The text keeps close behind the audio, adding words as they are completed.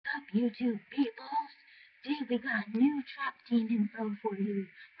YouTube peoples? Today we got new trap team info for you.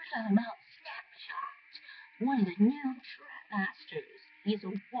 We're talking about Snapshot, one of the new trap masters. He's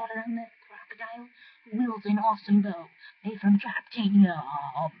a water element crocodile who wields an awesome bow made from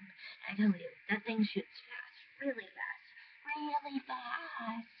Traptanium. I tell you, that thing shoots fast, really fast, really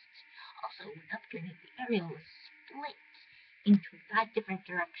fast. Also, when upgraded, the aerial is split into 5 different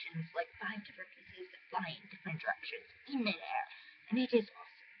directions, like 5 different pieces that fly in different directions in midair, and it is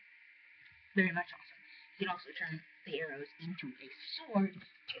awesome, very much awesome. You can also turn the arrows into a sword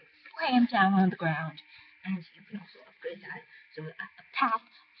to slam down on the ground, and you can also upgrade that. So a path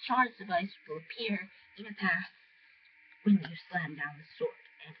charge device will appear in a path when you slam down the sword,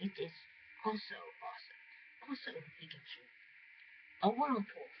 and it is also awesome. Also, you can shoot a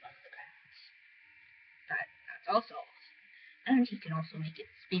whirlpool from the ground. That's also awesome. And you can also make it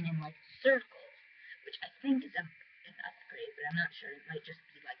spin in like a circle, which I think is an upgrade, but I'm not sure. It might just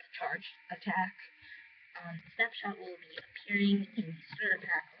be like a charged attack. Snapshot will be appearing in the starter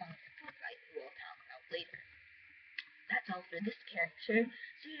pack along with the food fight we'll talk about later. That's all for this character.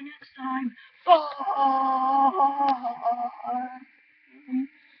 See you next time. Bye!